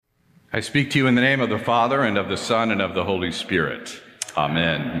I speak to you in the name of the Father, and of the Son, and of the Holy Spirit.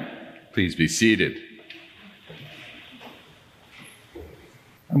 Amen. Please be seated.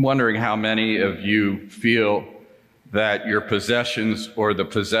 I'm wondering how many of you feel that your possessions or the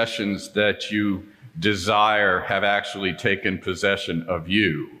possessions that you desire have actually taken possession of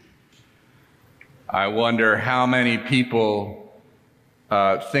you. I wonder how many people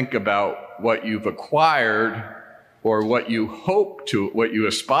think about what you've acquired or what you hope to, what you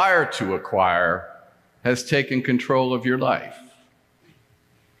aspire to acquire has taken control of your life.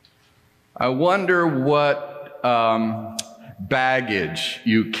 I wonder what baggage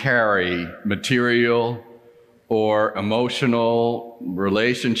you carry, material or emotional,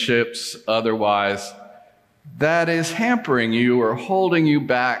 relationships, otherwise, that is hampering you or holding you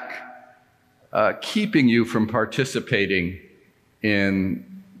back, keeping you from participating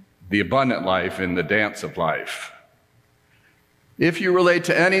in the abundant life, in the dance of life. If you relate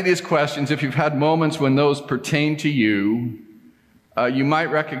to any of these questions, if you've had moments when those pertain to you, you might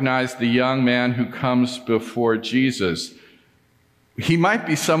recognize the young man who comes before Jesus. He might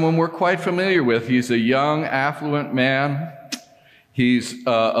be someone we're quite familiar with. He's a young, affluent man. He's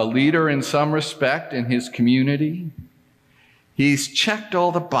a leader in some respect in his community. He's checked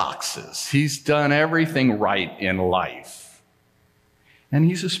all the boxes. He's done everything right in life. And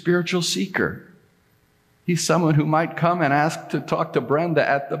he's a spiritual seeker. He's someone who might come and ask to talk to Brenda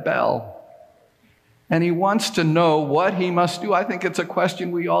at the bell. And he wants to know what he must do. I think it's a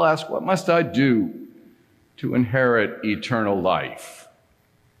question we all ask, what must I do to inherit eternal life?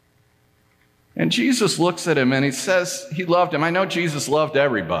 And Jesus looks at him and he says he loved him. I know Jesus loved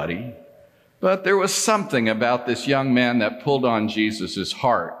everybody, but there was something about this young man that pulled on Jesus'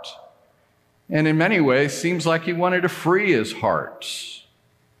 heart. And in many ways, seems like he wanted to free his heart.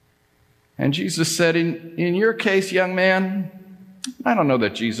 And Jesus said, in your case, young man, I don't know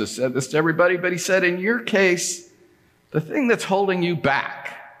that Jesus said this to everybody, but he said, in your case, the thing that's holding you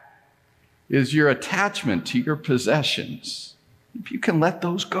back is your attachment to your possessions. If you can let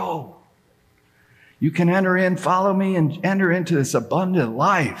those go, you can enter in, follow me, and enter into this abundant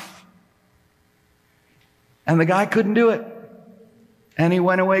life. And the guy couldn't do it. And he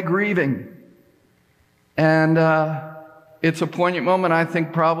went away grieving. And it's a poignant moment, I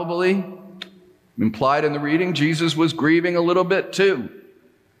think, probably implied in the reading. Jesus was grieving a little bit too,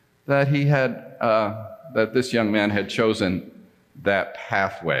 that he had, that this young man had chosen that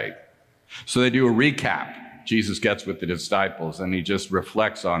pathway. So they do a recap. Jesus gets with the disciples and he just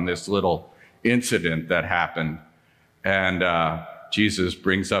reflects on this little incident that happened. And Jesus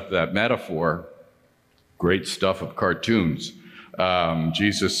brings up that metaphor, great stuff of cartoons.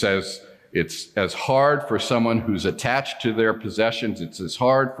 Jesus says, it's as hard for someone who's attached to their possessions, it's as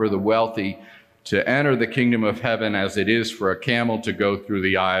hard for the wealthy to enter the kingdom of heaven as it is for a camel to go through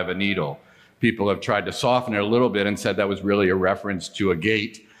the eye of a needle. People have tried to soften it a little bit and said that was really a reference to a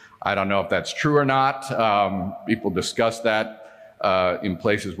gate. I don't know if that's true or not. People discuss that in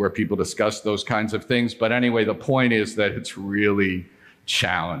places where people discuss those kinds of things. But anyway, the point is that it's really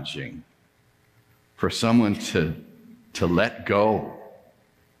challenging for someone to let go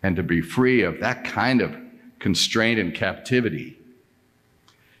and to be free of that kind of constraint and captivity.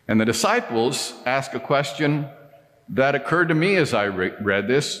 And the disciples ask a question that occurred to me as I read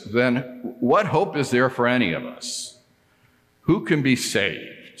this. Then what hope is there for any of us? Who can be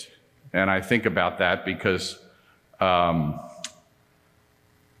saved? And I think about that because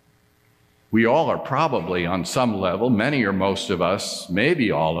we all are probably on some level, many or most of us,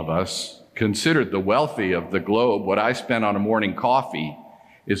 maybe all of us, considered the wealthy of the globe. What I spend on a morning coffee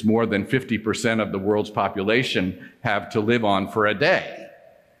is more than 50% of the world's population have to live on for a day.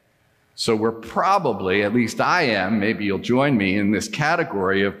 So we're probably, at least I am, maybe you'll join me in this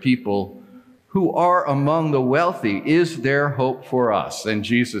category of people who are among the wealthy. Is there hope for us? And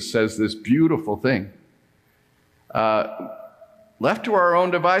Jesus says this beautiful thing. Left to our own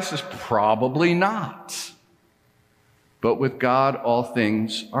devices, probably not. But with God, all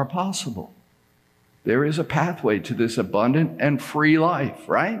things are possible. There is a pathway to this abundant and free life,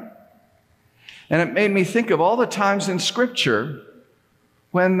 right? And it made me think of all the times in Scripture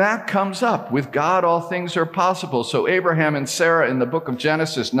when that comes up. With God, all things are possible. So Abraham and Sarah in the book of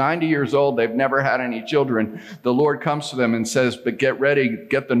Genesis, 90 years old, they've never had any children. The Lord comes to them and says, but get ready,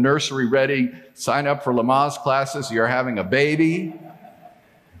 get the nursery ready, sign up for Lamaze classes, you're having a baby.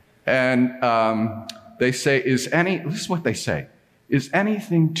 And they say, this is what they say, is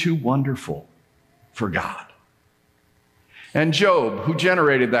anything too wonderful for God? And Job, who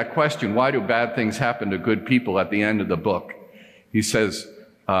generated that question, why do bad things happen to good people, at the end of the book, he says,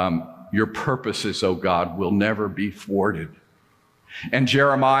 your purposes, O God, will never be thwarted. And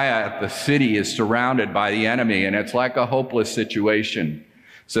Jeremiah at the city is surrounded by the enemy, and it's like a hopeless situation.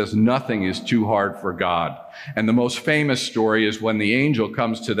 It says nothing is too hard for God. And the most famous story is when the angel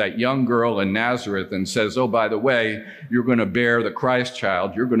comes to that young girl in Nazareth and says, oh, by the way, you're going to bear the Christ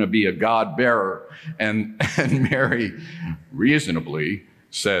child. You're going to be a God bearer. And Mary reasonably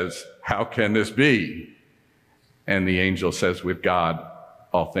says, how can this be? And the angel says, with God,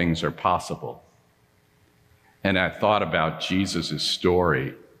 all things are possible. And I thought about Jesus'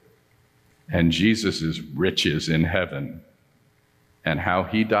 story and Jesus' riches in heaven and how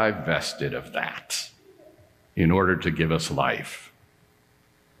he divested of that in order to give us life.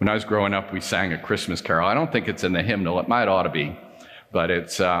 When I was growing up, we sang a Christmas carol. I don't think it's in the hymnal. It might ought to be, but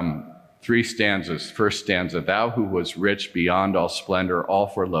it's 3 stanzas. First stanza, thou who was rich beyond all splendor, all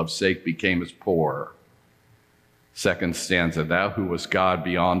for love's sake became as poor. Second stanza, thou who was God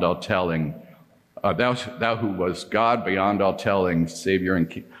beyond all telling, thou who was God beyond all telling, Savior and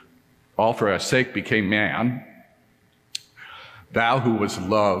King, all for our sake became man. Thou who was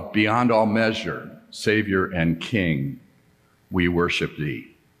love beyond all measure, Savior and King, we worship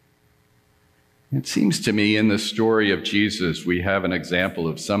thee. It seems to me in the story of Jesus, we have an example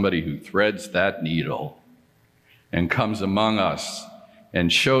of somebody who threads that needle and comes among us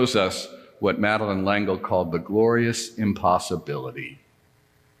and shows us what Madeleine L'Engle called the glorious impossibility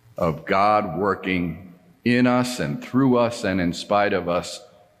of God working in us and through us and in spite of us,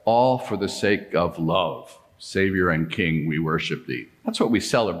 all for the sake of love. Savior and King, we worship thee. That's what we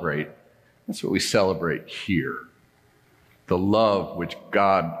celebrate. That's what we celebrate here. The love which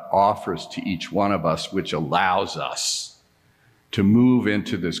God offers to each one of us, which allows us to move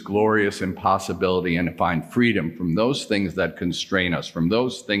into this glorious impossibility and to find freedom from those things that constrain us, from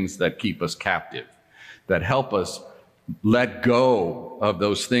those things that keep us captive, that help us let go of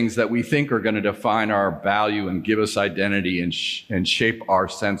those things that we think are going to define our value and give us identity and shape our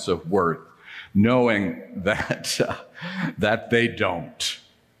sense of worth, knowing that they don't,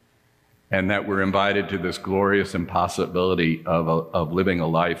 and that we're invited to this glorious impossibility of living a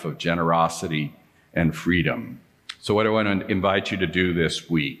life of generosity and freedom. So what I want to invite you to do this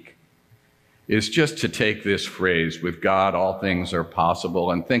week is just to take this phrase, with God all things are possible,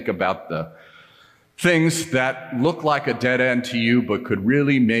 and think about the things that look like a dead end to you, but could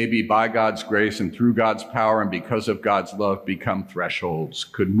really maybe by God's grace and through God's power and because of God's love become thresholds,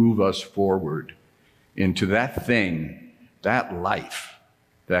 could move us forward into that thing, that life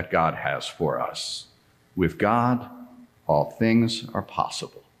that God has for us. With God, all things are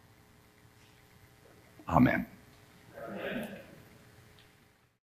possible. Amen.